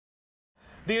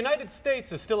The United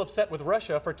States is still upset with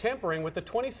Russia for tampering with the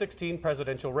 2016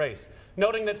 presidential race,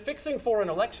 noting that fixing foreign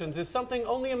elections is something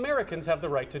only Americans have the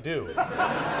right to do.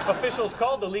 Officials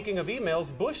called the leaking of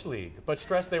emails Bush League, but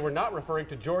stressed they were not referring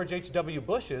to George H.W.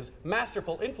 Bush's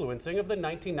masterful influencing of the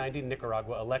 1990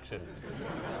 Nicaragua election.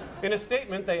 In a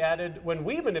statement, they added, "When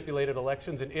we manipulated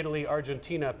elections in Italy,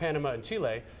 Argentina, Panama, and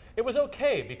Chile, it was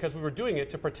okay because we were doing it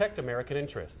to protect American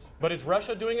interests. But is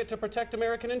Russia doing it to protect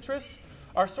American interests?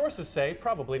 Our sources say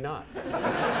probably not."